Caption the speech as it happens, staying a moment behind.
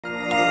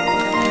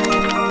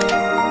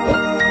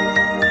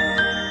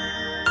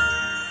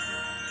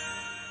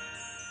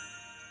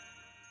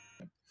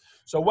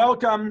So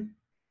welcome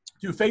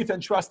to Faith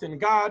and Trust in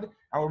God,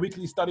 our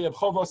weekly study of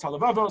Chovos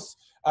Halavavos,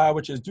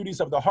 which is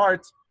duties of the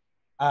heart.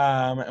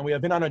 And we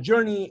have been on a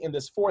journey in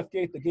this fourth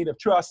gate, the gate of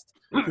trust,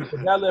 to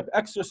develop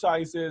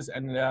exercises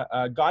and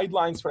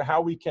guidelines for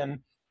how we can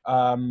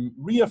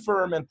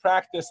reaffirm and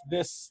practice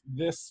this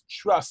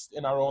trust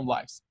in our own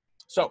lives.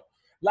 So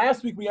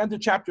last week we ended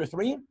chapter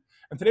 3,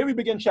 and today we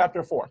begin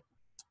chapter 4.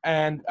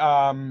 And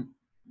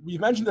we've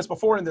mentioned this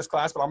before in this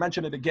class, but I'll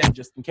mention it again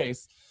just in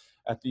case,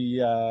 at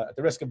the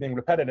risk of being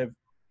repetitive,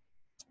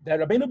 that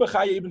Rabbi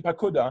Bachya Ibn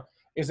Paquda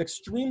is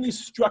extremely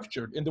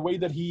structured in the way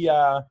that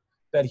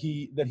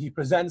he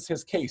presents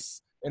his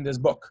case in this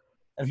book.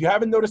 And if you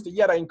haven't noticed it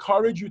yet, I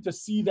encourage you to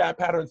see that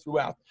pattern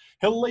throughout.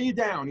 He'll lay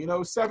down,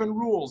 7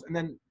 rules and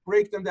then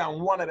break them down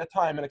one at a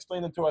time and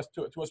explain them to us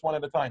one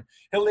at a time.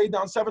 He'll lay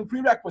down 7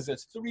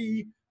 prerequisites,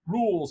 3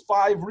 rules,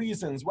 5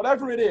 reasons,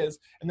 whatever it is,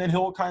 and then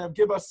he'll kind of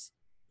give us,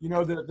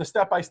 the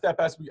step-by-step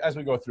as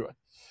we go through it.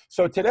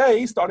 So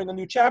today, starting a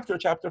new chapter,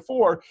 chapter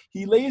 4,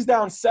 he lays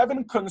down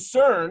 7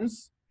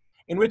 concerns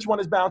in which one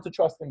is bound to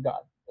trust in God.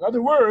 In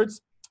other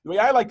words, the way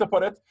I like to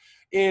put it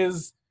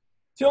is,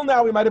 till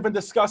now we might have been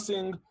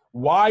discussing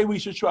why we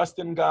should trust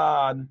in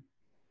God,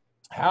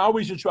 how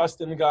we should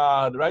trust in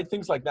God, right?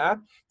 Things like that.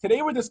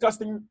 Today we're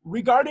discussing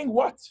regarding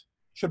what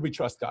should we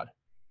trust God,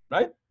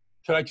 right?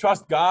 Should I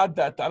trust God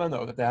that the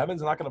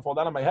heavens are not going to fall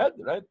down on my head,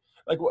 right?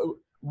 Like,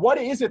 what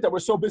is it that we're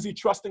so busy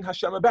trusting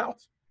Hashem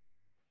about,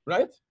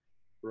 right?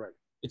 Right.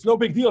 It's no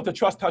big deal to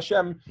trust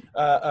Hashem,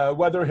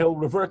 whether he'll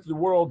revert the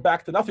world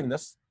back to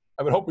nothingness.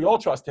 I would hope we all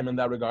trust him in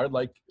that regard.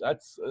 Like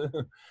that's,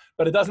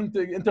 but it doesn't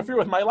interfere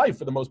with my life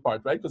for the most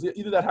part, right? Because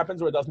either that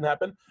happens or it doesn't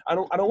happen. I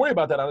don't worry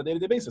about that on a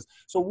day-to-day basis.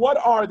 So what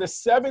are the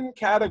 7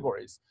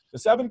 categories, the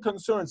 7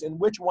 concerns in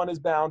which one is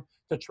bound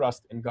to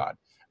trust in God?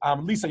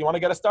 Lisa, you want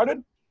to get us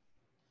started?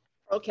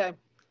 Okay.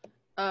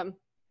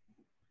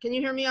 Can you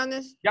hear me on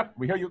this? Yep,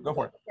 we hear you. Go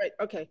for it. Right.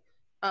 Okay.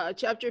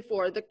 Chapter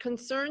 4, the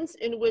concerns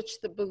in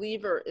which the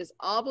believer is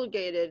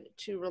obligated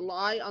to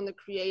rely on the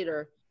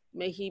Creator,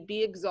 may he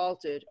be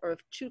exalted, are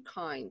of 2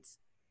 kinds,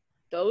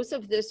 those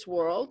of this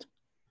world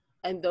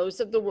and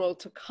those of the world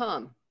to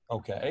come.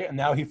 Okay, and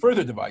now he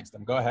further divides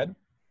them. Go ahead.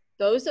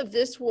 Those of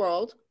this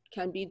world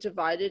can be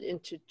divided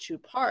into 2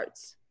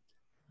 parts.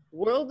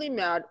 Worldly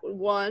matters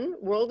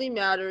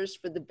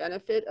for the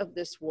benefit of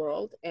this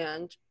world,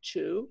 and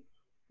 2,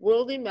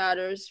 worldly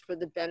matters for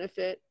the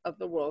benefit of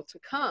the world to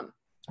come.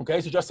 Okay,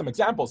 so just some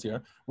examples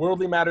here.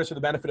 Worldly matters for the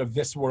benefit of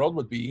this world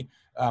would be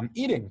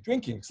eating,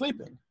 drinking,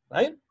 sleeping,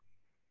 right?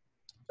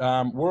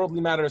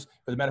 Worldly matters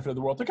for the benefit of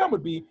the world to come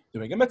would be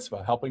doing a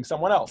mitzvah, helping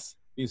someone else,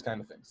 these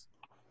kind of things.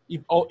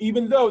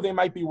 Even though they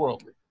might be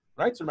worldly,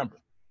 right? So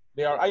remember,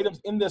 they are items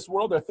in this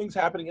world, there are things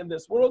happening in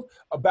this world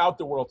about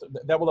the world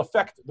that will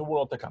affect the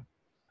world to come.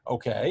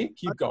 Okay,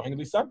 keep going,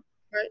 Lisa.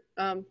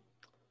 Right.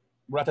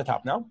 We're at the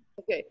top now.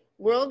 Okay.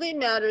 Worldly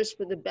matters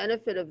for the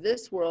benefit of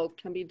this world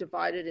can be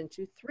divided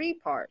into 3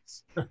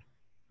 parts.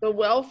 The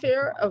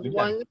welfare of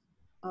one,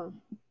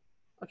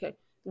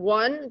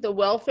 the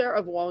welfare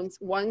of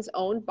one's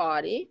own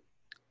body.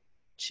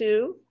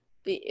 2,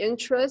 the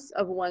interests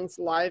of one's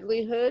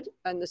livelihood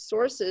and the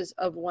sources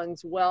of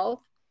one's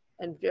wealth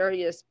and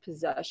various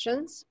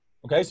possessions.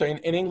 Okay, so in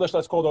English,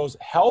 let's call those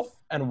health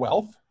and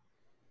wealth.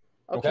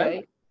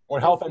 Okay. Or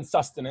health and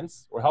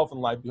sustenance, or health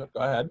and livelihood.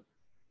 Go ahead.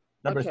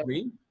 Number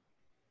 3.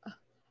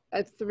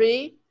 At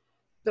 3,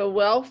 the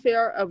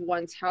welfare of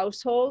one's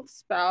household,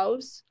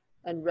 spouse,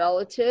 and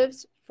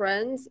relatives,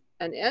 friends,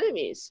 and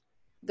enemies,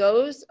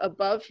 those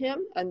above him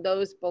and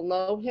those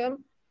below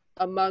him,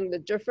 among the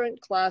different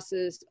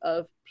classes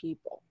of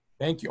people.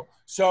 Thank you.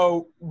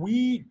 So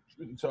like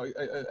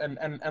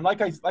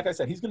I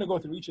said, he's going to go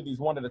through each of these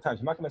one at a time. So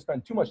I'm not going to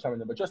spend too much time on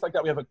them, but just like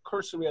that, we have a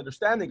cursory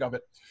understanding of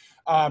it.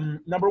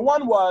 Number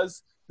 1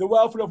 was the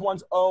welfare of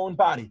one's own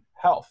body,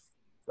 health,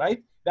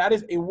 right? That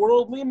is a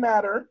worldly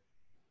matter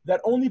that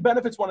only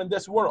benefits one in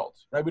this world,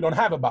 right? We don't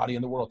have a body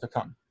in the world to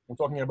come. We're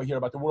talking here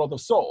about the world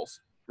of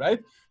souls,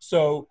 right?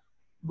 So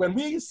when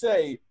we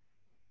say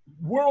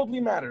worldly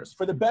matters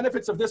for the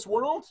benefits of this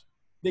world,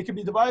 they can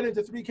be divided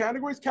into 3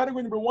 categories.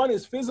 Category number 1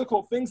 is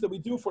physical things that we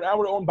do for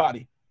our own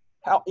body.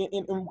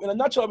 In a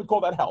nutshell, I would call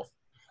that health.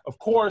 Of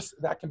course,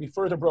 that can be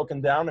further broken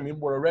down. I mean,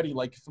 we're already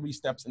like 3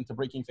 steps into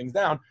breaking things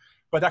down,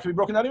 but that can be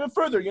broken down even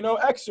further.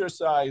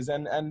 Exercise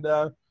and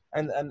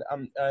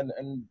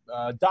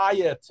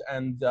diet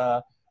and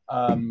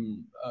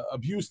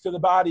abuse to the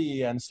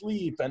body and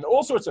sleep and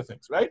all sorts of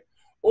things, right?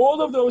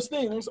 All of those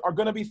things are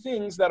going to be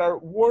things that are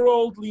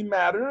worldly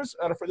matters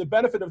that are for the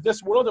benefit of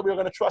this world that we're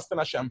going to trust in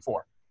Hashem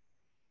for.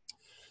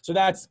 So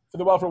that's for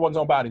the welfare of one's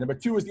own body. Number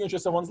 2 is the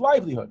interest of one's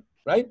livelihood,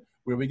 right?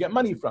 Where we get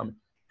money from,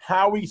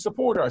 how we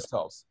support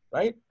ourselves,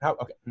 right?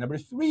 Number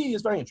 3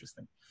 is very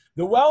interesting.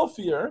 The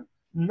welfare,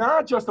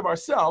 not just of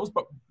ourselves,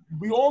 but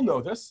we all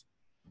know this.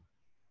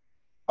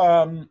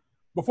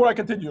 Before I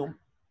continue,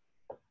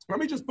 let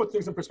me just put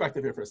things in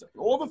perspective here for a second.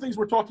 All the things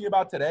we're talking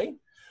about today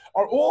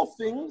are all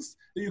things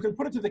that you can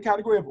put into the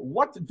category of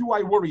what do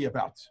I worry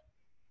about?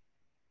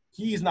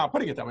 He's not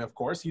putting it that way, of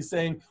course. He's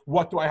saying,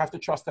 what do I have to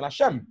trust in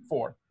Hashem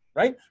for,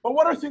 right? But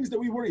what are things that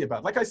we worry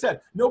about? Like I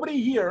said, nobody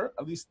here,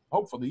 at least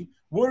hopefully,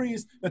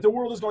 worries that the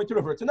world is going to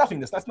revert to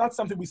nothingness. That's not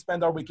something we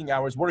spend our waking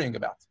hours worrying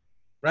about,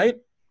 right?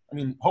 I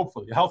mean,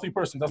 hopefully, a healthy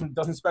person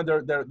doesn't spend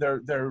their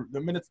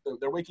minutes,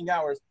 their waking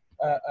hours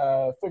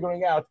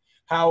figuring out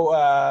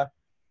how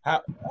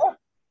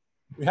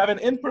we have an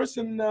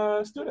in-person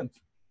student.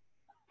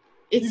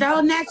 It's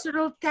our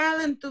natural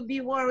talent to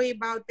be worried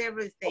about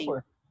everything.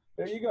 Over.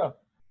 There you go.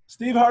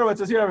 Steve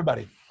Horowitz is here,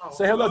 everybody. Oh,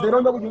 say hello. They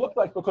don't know what you look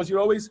like because he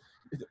always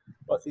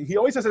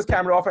has his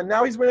camera off, and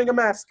now he's wearing a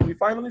mask. We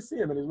finally see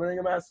him, and he's wearing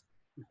a mask.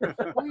 Who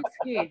is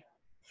he?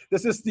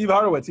 This is Steve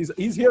Horowitz.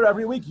 He's here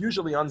every week,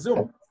 usually on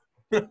Zoom.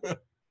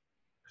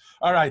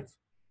 All right.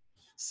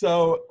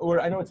 So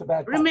I know it's a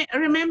bad.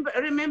 Remember,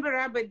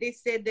 Rabbi, they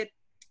said that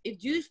if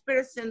Jewish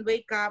person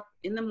wake up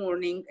in the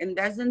morning and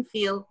doesn't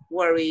feel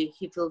worry,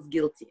 he feels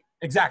guilty.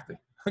 Exactly.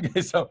 Okay.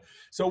 So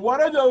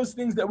what are those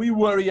things that we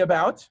worry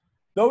about?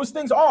 Those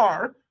things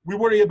are, we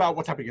worry about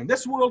what's happening in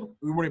this world.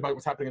 We worry about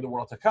what's happening in the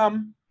world to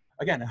come.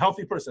 Again, a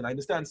healthy person. I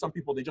understand some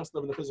people, they just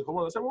live in the physical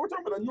world. I say, well, we're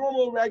talking about a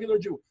normal, regular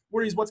Jew.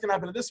 Worries what's going to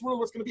happen in this world,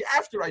 what's going to be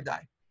after I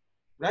die,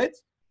 right?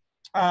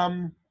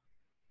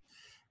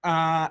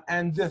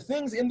 And the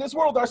things in this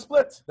world are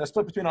split. They're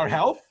split between our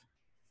health,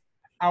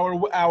 our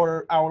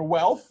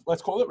wealth,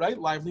 let's call it, right?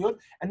 Livelihood.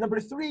 And number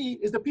three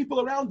is the people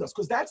around us,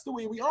 because that's the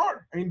way we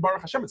are. I mean,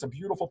 Baruch Hashem, it's a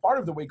beautiful part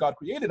of the way God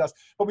created us,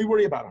 but we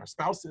worry about our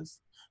spouses.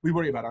 We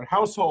worry about our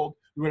household.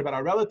 We worry about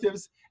our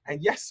relatives.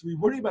 And yes, we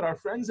worry about our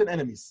friends and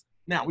enemies.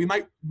 Now, we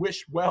might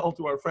wish well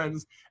to our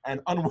friends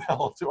and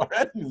unwell to our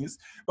enemies,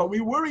 but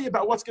we worry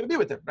about what's going to be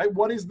with them, right?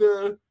 What is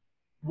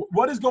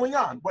going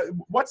on?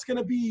 What's going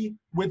to be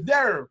with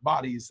their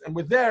bodies and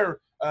with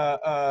their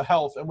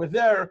health and with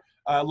their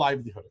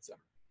livelihood, etc.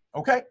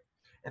 Okay?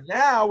 And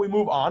now we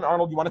move on.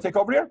 Arnold, you want to take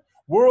over here?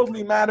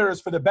 Worldly matters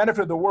for the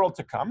benefit of the world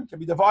to come can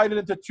be divided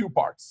into two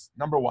parts.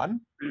 Number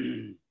one.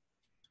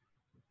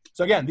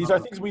 So again, these are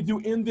things we do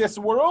in this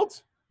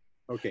world.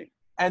 Okay.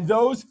 And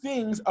those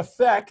things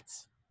affect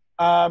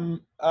the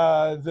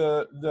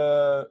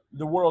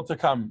world to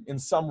come in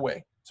some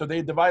way. So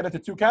they divide into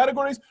two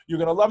categories. You're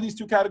going to love these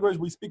two categories.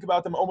 We speak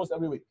about them almost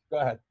every week. Go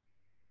ahead.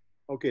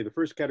 Okay, the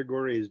first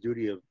category is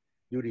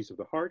duties of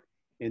the heart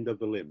and of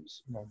the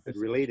limbs that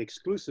relate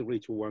exclusively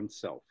to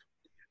oneself,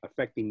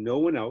 affecting no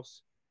one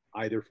else,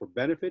 either for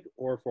benefit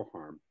or for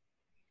harm.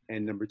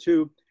 And number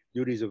two,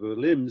 duties of the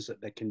limbs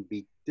that can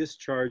be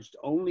discharged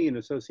only in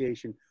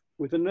association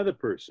with another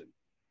person,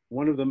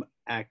 one of them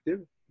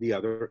active, the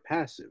other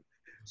passive,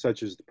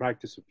 such as the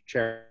practice of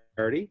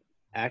charity,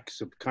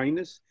 acts of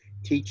kindness,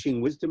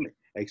 teaching wisdom,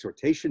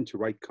 exhortation to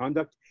right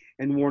conduct,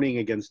 and warning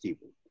against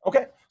evil.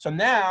 Okay, so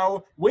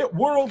now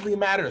worldly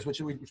matters,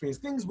 which means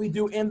things we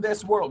do in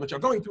this world, which are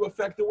going to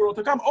affect the world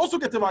to come, also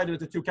get divided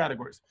into two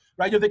categories,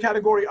 right? You have the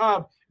category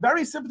of,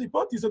 very simply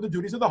put, these are the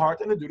duties of the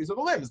heart and the duties of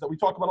the limbs that we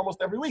talk about almost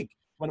every week.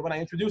 When I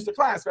introduce the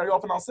class, very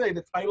often I'll say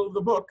the title of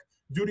the book,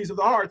 Duties of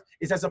the Heart,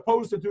 is as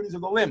opposed to Duties of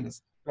the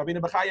Limbs. Rabbi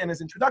Bachya in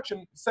his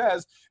introduction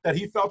says that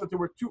he felt that there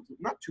were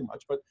not too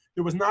much, but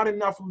there was not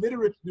enough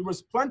literature. There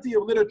was plenty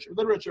of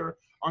literature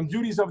on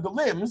duties of the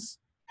limbs,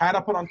 how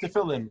to put on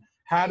tefillin,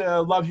 how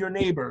to love your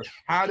neighbor,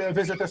 how to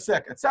visit the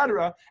sick,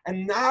 etc.,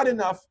 and not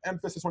enough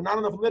emphasis or not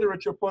enough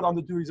literature put on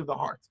the duties of the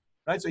heart,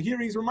 right? So here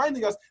he's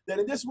reminding us that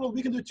in this world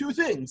we can do two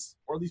things,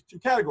 or at least two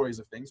categories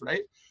of things,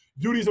 right?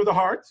 Duties of the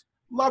heart,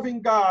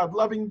 loving God,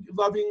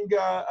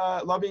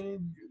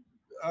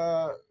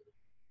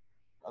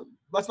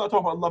 let's not talk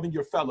about loving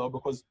your fellow,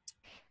 because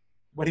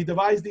when he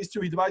divides these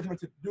two, he divides them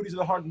into duties of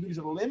the heart and duties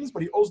of the limbs,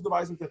 but he also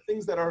divides them into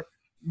things that are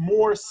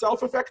more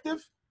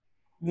self-effective,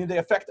 meaning they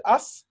affect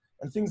us,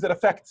 and things that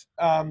affect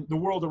the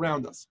world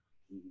around us.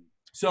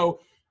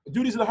 So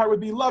duties of the heart would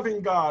be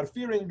loving God,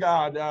 fearing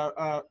God,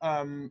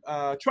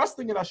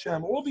 trusting in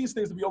Hashem, all these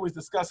things that we always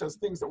discuss as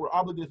things that we're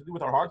obligated to do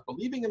with our heart,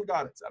 believing in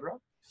God, etc.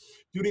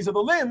 Duties of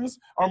the limbs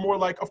are more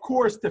like, of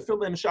course,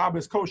 tefillin,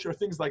 Shabbos, kosher,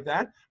 things like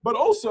that, but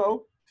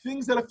also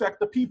things that affect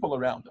the people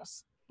around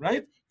us,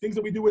 right? Things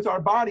that we do with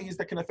our bodies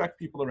that can affect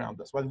people around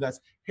us, whether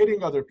that's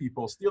hitting other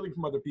people, stealing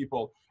from other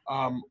people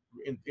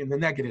in the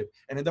negative,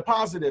 and in the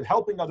positive,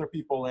 helping other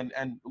people and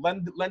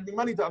lending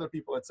money to other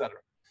people, etc.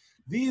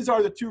 These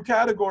are the two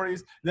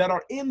categories that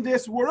are in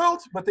this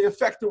world, but they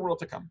affect the world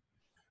to come.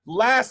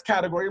 Last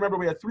category, remember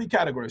we had three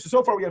categories.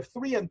 So far we have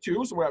 3 and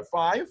 2, so we're at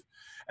 5.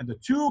 And the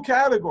two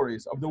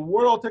categories of the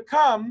world to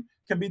come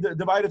can be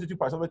divided into two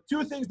parts. So the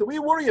two things that we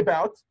worry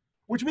about,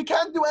 which we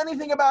can't do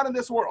anything about in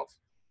this world.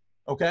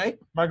 Okay?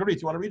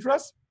 Marguerite, you want to read for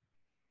us?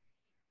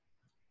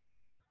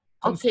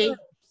 Okay.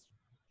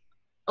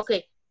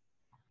 Okay.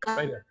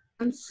 Right there.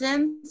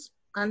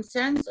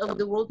 Concerns of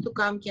the world to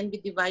come can be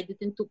divided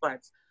in two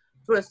parts.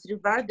 First,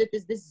 reward that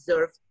is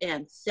deserved,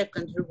 and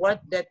second, reward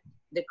that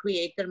the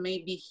Creator,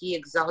 maybe He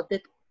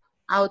exalted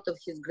out of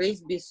His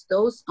grace,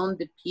 bestows on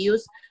the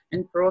pious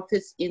and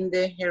prophets in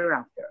the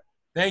hereafter.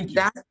 Thank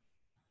you.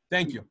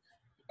 Thank you.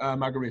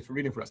 Marguerite, for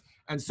reading for us.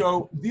 And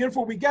so,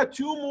 therefore, we get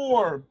two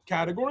more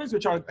categories,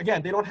 which are,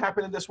 again, they don't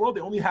happen in this world.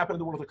 They only happen in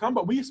the world to come.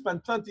 But we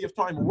spend plenty of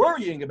time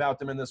worrying about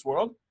them in this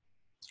world,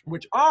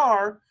 which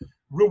are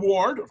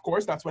reward. Of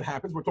course, that's what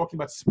happens. We're talking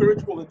about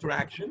spiritual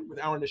interaction with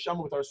our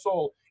neshama, with our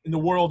soul in the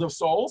world of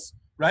souls,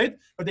 right?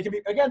 But they can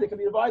be, again, they can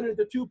be divided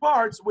into two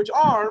parts, which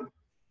are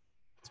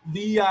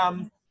the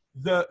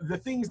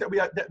things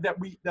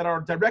that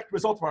are direct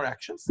result of our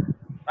actions,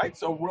 right?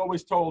 So we're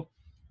always told,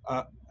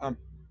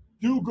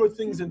 do good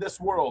things in this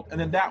world, and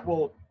then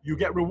you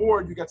get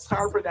reward, you get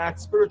schar for that,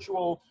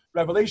 spiritual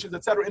revelations,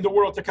 etc., in the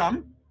world to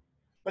come.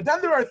 But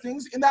then there are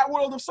things in that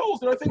world of souls,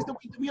 there are things that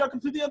we are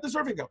completely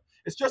undeserving of.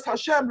 It's just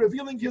Hashem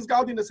revealing his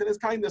godliness and his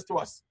kindness to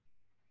us.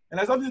 And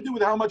it has nothing to do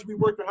with how much we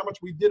worked or how much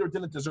we did or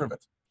didn't deserve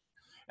it.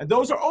 And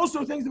those are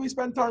also things that we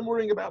spend time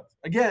worrying about.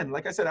 Again,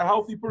 like I said, a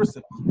healthy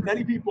person.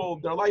 Many people,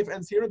 their life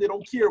ends here, and they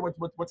don't care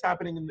what's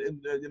happening in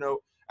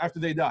after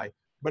they die.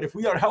 But if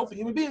we are healthy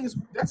human beings,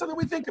 that's something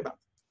we think about.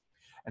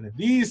 And in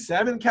these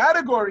 7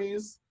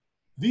 categories,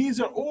 these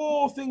are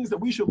all things that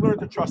we should learn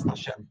to trust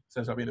Hashem,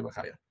 says Rabbi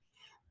Bachya.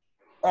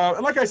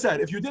 And like I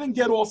said, if you didn't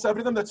get all 7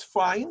 of them, that's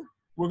fine.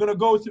 We're going to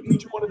go through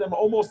each one of them,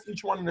 almost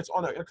each one in a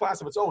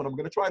class of its own. I'm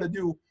going to try to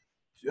do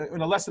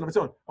in a lesson of its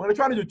own. I'm going to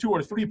try to do 2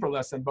 or 3 per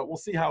lesson, but we'll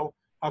see how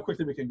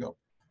quickly we can go.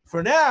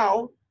 For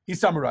now, he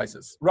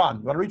summarizes. Ron,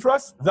 you want to read for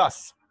us?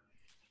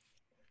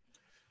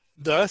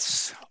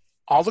 Thus,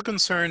 all the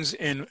concerns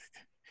in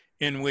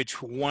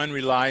which one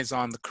relies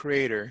on the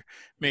Creator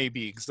may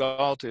be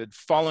exalted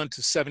fall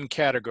into 7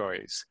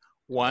 categories.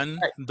 1,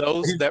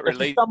 those that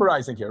relate. He's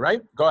summarizing here,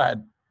 right? Go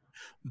ahead.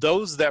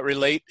 Those that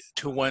relate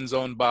to one's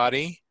own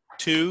body.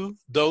 2,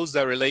 those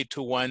that relate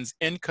to one's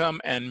income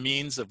and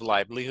means of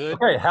livelihood.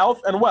 Okay, health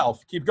and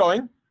wealth. Keep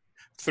going.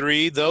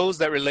 3, those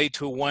that relate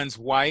to one's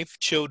wife,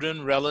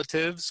 children,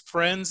 relatives,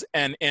 friends,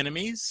 and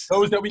enemies.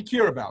 Those that we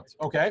care about,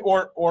 okay?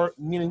 Or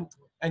meaning,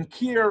 and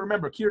care,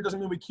 remember, care doesn't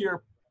mean we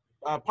care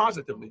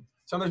positively.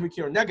 Sometimes we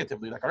care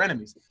negatively, like our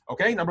enemies.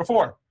 Okay, number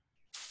 4.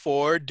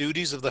 4,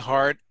 duties of the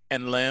heart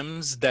and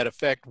limbs that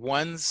affect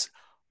oneself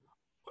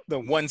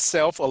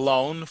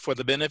alone for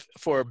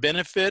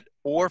benefit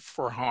or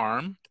for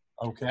harm.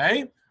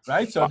 Okay,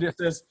 right. So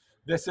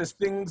this is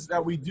things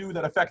that we do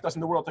that affect us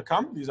in the world to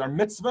come. These are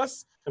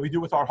mitzvahs that we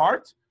do with our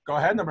heart. Go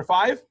ahead, number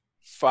 5.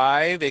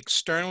 5,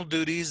 external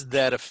duties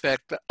that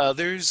affect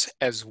others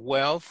as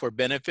well for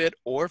benefit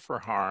or for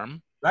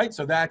harm. Right.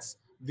 So that's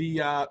the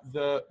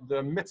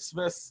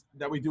mitzvahs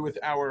that we do with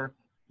our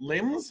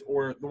limbs,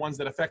 or the ones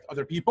that affect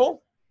other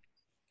people.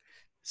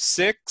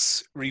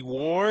 6,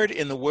 reward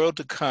in the world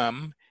to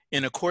come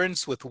in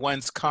accordance with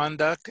one's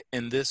conduct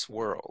in this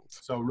world.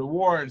 So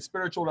reward,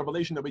 spiritual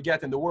revelation that we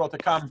get in the world to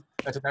come,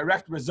 that's a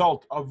direct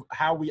result of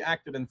how we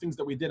acted and things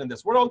that we did in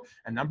this world.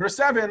 And number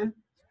 7.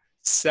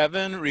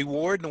 7,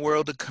 reward in the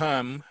world to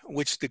come,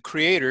 which the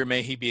Creator,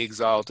 may he be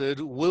exalted,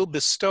 will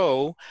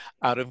bestow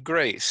out of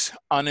grace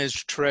on his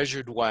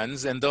treasured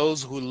ones and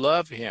those who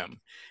love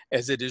him,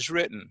 as it is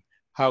written,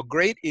 how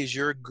great is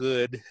your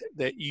good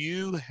that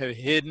you have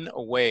hidden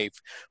away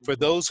for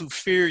those who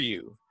fear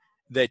you,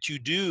 that you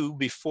do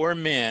before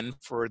men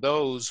for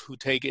those who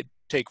take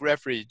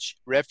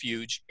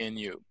refuge in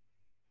you.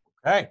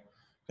 Okay,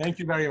 thank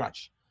you very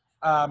much.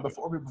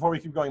 Before we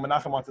keep going,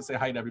 Menachem wants to say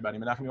hi to everybody.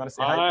 Menachem, you want to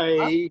say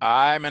hi?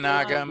 Hi,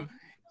 Menachem.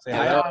 Say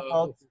hi.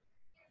 Hello.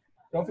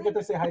 Don't forget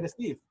to say hi to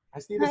Steve. Hi,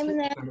 Steve. Hi,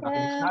 Menachem.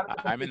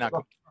 Hi,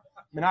 Menachem.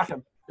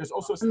 Menachem. There's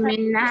also Steve.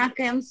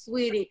 Menachem,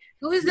 sweetie.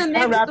 Who is the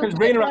next? Wrap his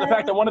brain around the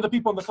fact that one of the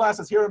people in the class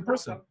is here in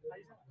person.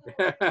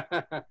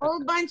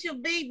 Whole bunch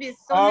of babies.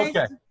 So okay,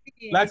 nice to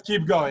see. Let's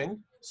keep going.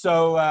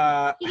 So,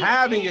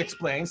 having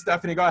explained,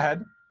 Stephanie, go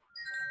ahead.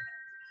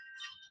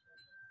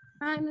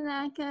 Hi,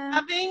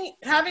 Menachem.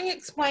 Having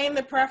explained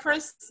the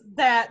preface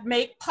that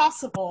make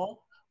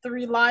possible the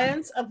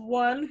reliance of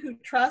one who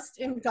trusts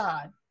in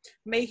God,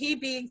 may he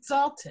be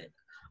exalted.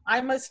 I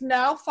must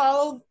now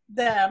follow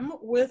them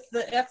with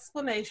the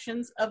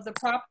explanations of the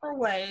proper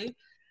way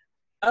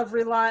of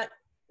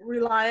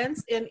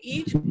reliance in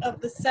each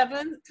of the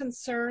 7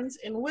 concerns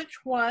in which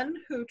one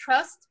who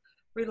trusts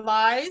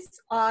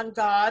relies on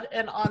God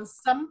and on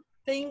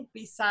something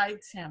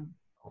besides him.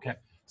 Okay.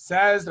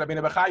 Says Rabbi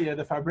Bachya,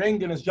 the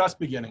Farbrengen is just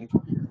beginning.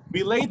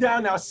 We lay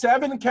down now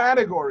 7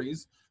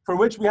 categories for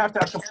which we have to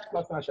have complete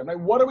trust in Hashem. Right?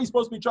 What are we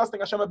supposed to be trusting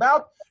Hashem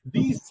about?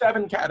 These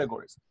 7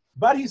 categories.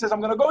 But he says, I'm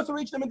going to go through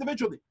each of them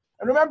individually.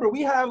 And remember,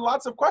 we had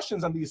lots of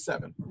questions on these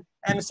 7.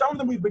 And some of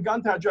them we've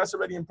begun to address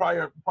already in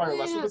prior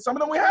lessons, but some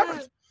of them we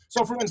haven't.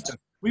 So for instance,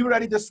 we've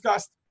already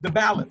discussed the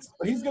balance.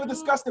 But he's going to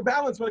discuss the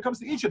balance when it comes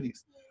to each of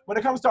these. When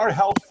it comes to our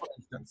health, for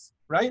instance,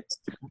 right?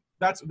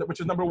 Which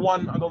is number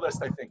 1 on the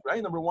list, I think,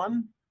 right? Number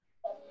 1?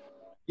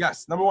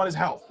 Yes, number 1 is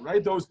health,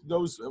 right? Those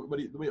what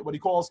he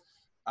calls,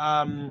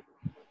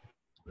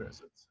 where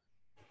is it?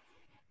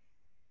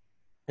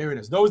 Here it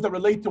is. Those that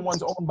relate to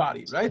one's own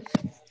body, right?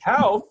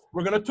 Health,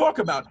 we're going to talk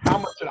about how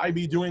much should I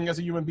be doing as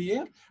a human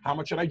being? How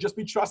much should I just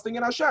be trusting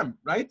in Hashem,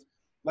 right?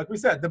 Like we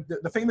said,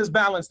 the famous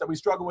balance that we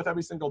struggle with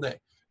every single day.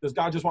 Does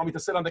God just want me to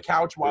sit on the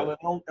couch while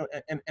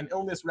an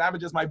illness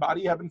ravages my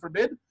body, heaven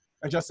forbid,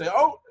 and just say,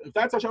 oh, if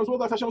that's Hashem's will,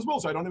 that's Hashem's will,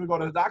 so I don't even go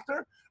to the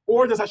doctor?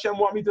 Or does Hashem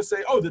want me to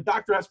say, oh, the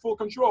doctor has full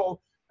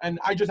control, and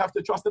I just have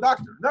to trust the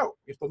doctor? No,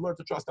 we have to learn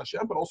to trust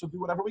Hashem, but also do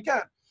whatever we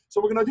can.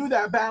 So we're going to do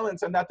that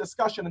balance and that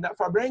discussion and that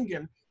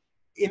farbrengen.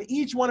 In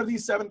each one of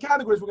these 7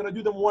 categories, we're going to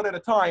do them one at a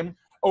time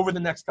over the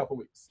next couple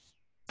weeks.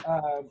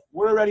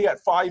 We're already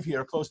at 5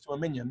 here, close to a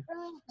minyan.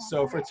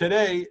 So for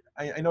today,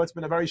 I know it's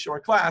been a very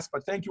short class,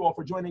 but thank you all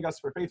for joining us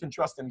for Faith and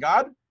Trust in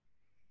God.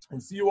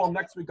 And see you all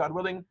next week, God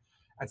willing,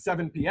 at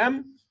 7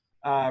 p.m.